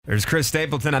There's Chris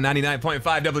Stapleton on 99.5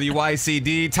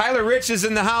 WYCD. Tyler Rich is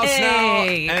in the house now,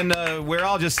 and we're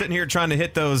all just sitting here trying to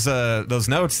hit those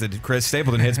notes that Chris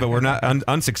Stapleton hits, but we're not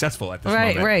unsuccessful at this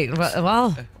moment. Right.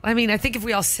 Well, I mean, I think if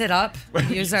we all sit up,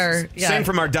 use our sing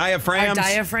from our diaphragms.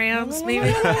 Maybe.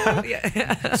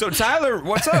 Yeah. So Tyler,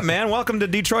 what's up, man? Welcome to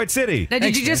Detroit City. Now,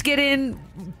 did you just get in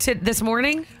this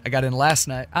morning? I got in last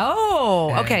night.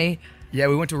 Oh, okay. Yeah,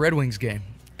 we went to a Red Wings game,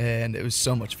 and it was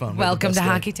so much fun. Welcome to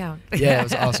Hockey Town. Yeah, it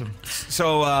was awesome.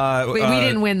 So we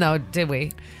didn't win though, did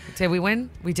we? Did we win?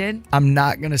 We did? I'm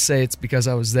not going to say it's because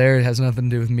I was there. It has nothing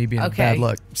to do with me being a bad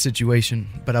luck situation.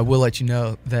 But I will let you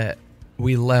know that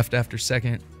we left after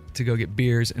second to go get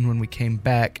beers, and when we came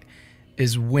back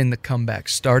is when the comeback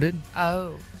started.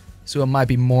 Oh. So it might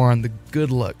be more on the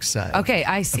good luck side. Okay,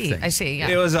 I see. Yeah.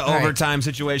 It was an overtime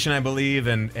situation, I believe,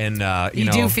 and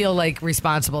you do feel like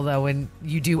responsible though when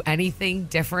you do anything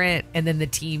different, and then the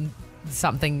team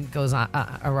something goes on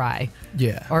awry.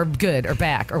 Yeah. Or good or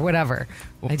back or whatever.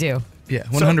 I do. Yeah,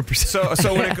 100%.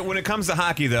 So when it comes to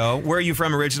hockey though, where are you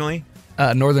from originally?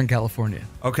 Northern California.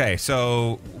 Okay,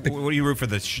 so what do you root for?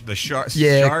 The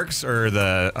Sharks or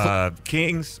the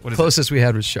Kings? What is Closest we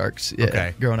had was Sharks. Yeah,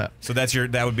 okay, growing up. So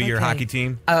that would be your hockey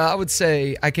team. I would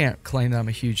say I can't claim that I'm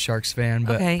a huge Sharks fan,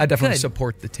 but I definitely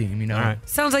support the team. You know, all right.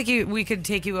 Sounds like we could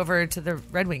take you over to the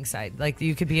Red Wings side. Like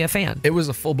you could be a fan. It was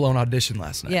a full blown audition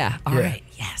last night. Yeah. All right.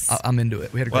 Yes. I'm into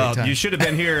it. We had a great time. Well, you should have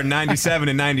been here in '97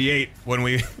 and '98 when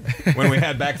we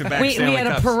had back-to-back we Stanley had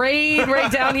Cups. a parade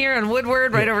right down here on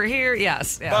Woodward, right over here.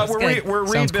 Yes. But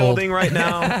we're rebuilding right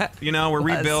now. We're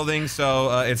Yes. rebuilding,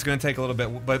 so it's going to take a little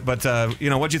bit. But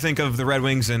what'd you think of the Red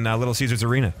Wings in Little Caesars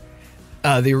Arena?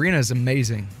 The arena is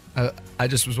amazing. I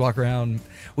just was walking around.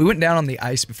 We went down on the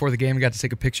ice before the game. We got to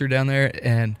take a picture down there,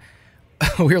 and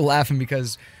we were laughing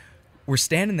because we're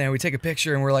standing there. We take a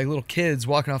picture, and we're like little kids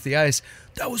walking off the ice.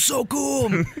 That was so cool.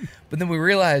 But then we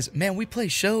realized, man, we play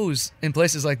shows in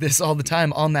places like this all the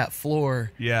time on that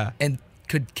floor. Yeah. And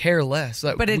could care less.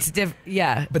 But it's different.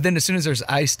 Yeah. But then as soon as there's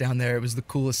ice down there, it was the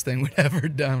coolest thing we'd ever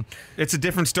done. It's a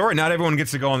different story. Not everyone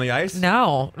gets to go on the ice.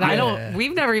 No, I don't.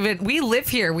 We live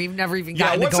here. We've never even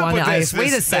gotten to go on the ice.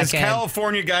 Wait a second. This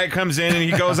California guy comes in and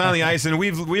he goes on the ice, and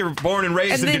we were born and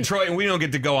raised in Detroit, and we don't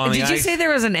get to go on the ice. Did you say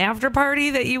there was an after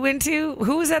party that you went to?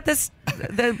 Who was at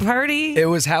the party? It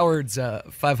was Howard's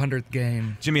 500th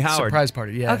game. Jimmy Howard. Surprise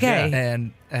party, yeah. Okay.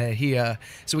 And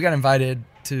so we got invited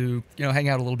to hang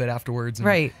out a little bit afterwards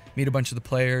and meet a bunch of the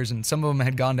players, and some of them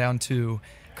had gone down to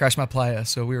Crash My Playa,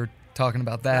 so we were talking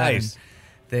about that. Nice.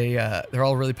 And they're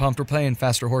all really pumped. We're playing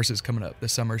Faster Horses coming up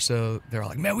this summer, so they're all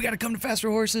like, man, we got to come to Faster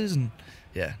Horses, and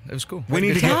yeah, it was cool. We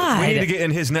need to get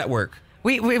in his network.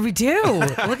 We do.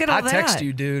 Look at all that. I text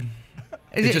you, dude.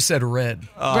 It just said red.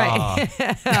 Right.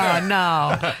 Oh,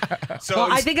 no.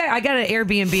 I think I got an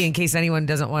Airbnb in case anyone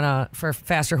doesn't want to, for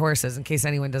Faster Horses, in case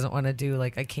anyone doesn't want to do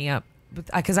like a camp.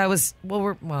 Because I was,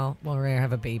 we're going to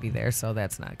have a baby there, so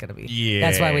that's not going to be. Yeah.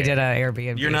 That's why we did an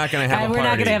Airbnb. You're not going to have a party. We're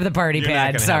not going to have the party You're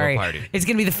pad. Sorry. Have a party. It's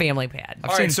going to be the family pad.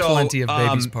 I've seen plenty of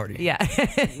babies party. Yeah.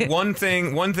 One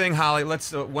thing, Holly.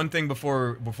 Let's one thing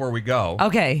before we go.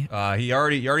 Okay. He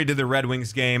already did the Red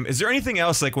Wings game. Is there anything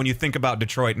else, like when you think about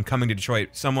Detroit and coming to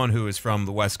Detroit, someone who is from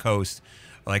the West Coast,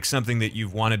 like something that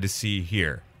you've wanted to see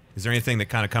here? Is there anything that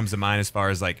kind of comes to mind as far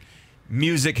as like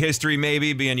music history,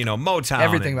 maybe being Motown?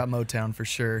 Everything about Motown for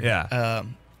sure. Yeah.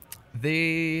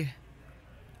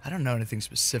 I don't know anything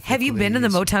specific. Have you been in the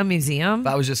Motown Museum?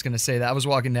 I was just gonna say that. I was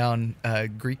walking down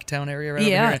Greektown area right over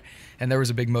here, and there was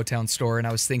a big Motown store, and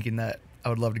I was thinking that I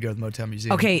would love to go to the Motown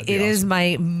Museum. Okay, it is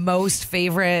my most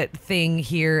favorite thing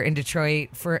here in Detroit,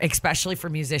 especially for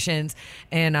musicians,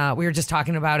 and we were just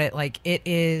talking about it. Like, it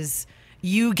is.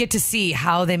 You get to see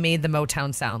how they made the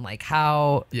Motown sound, like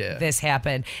how this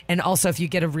happened, and also if you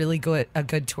get a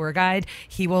good tour guide,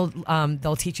 he will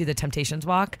they'll teach you the Temptations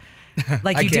walk.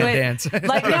 Like you I do can't it. dance.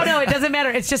 Like no, it doesn't matter.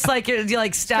 It's just like you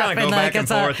like step and like it's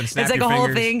like a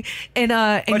whole thing, and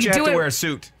but you have do to it. wear a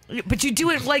suit. But you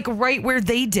do it like right where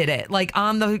they did it, like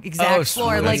on the exact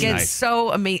floor. Sweet. Like That's it's so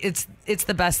amazing. It's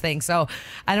the best thing. So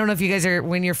I don't know if you guys are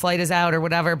when your flight is out or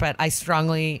whatever, but I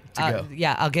strongly,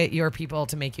 I'll get your people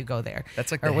to make you go there.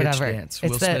 That's like or the whatever. Hitch dance.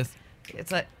 Will Smith. It's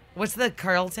like what's the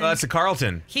Carlton? That's a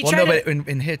Carlton. But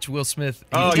in Hitch, Will Smith.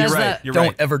 Oh, you're right.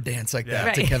 Don't ever dance like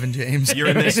that to Kevin James. You're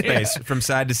in this space from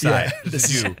side to side. Yeah,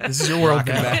 this is your world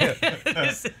now.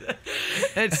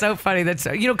 It's so funny.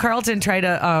 Carlton tried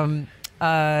to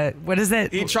what is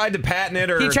it? He tried to patent it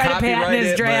or He tried to copyright patent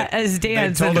his, it, but his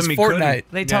dance. They told and him he Fortnite.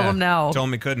 couldn't. They told him no. Told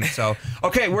him he couldn't. So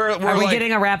okay, we're Are we like,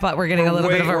 getting a wrap up? We're getting a little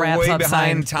bit of a we're wrap way up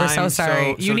behind sign. We're so time,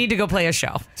 sorry. so You need to go play a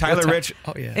show. Tyler Rich.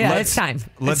 Oh yeah. Yeah, let's- it's time.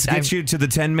 Let's It's time. get you to the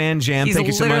 10-man jam. He's Thank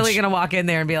you so much. literally going to walk in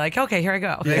there and be like, okay, here I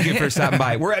go. Thank you for stopping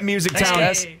by. We're at Music Town.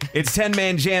 Thanks, guys. It's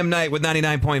 10-man jam night with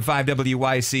 99.5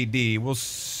 WYCD. We'll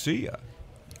see ya.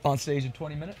 On stage in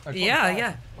 20 minutes. Or Yeah, 25.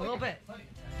 yeah. A little bit.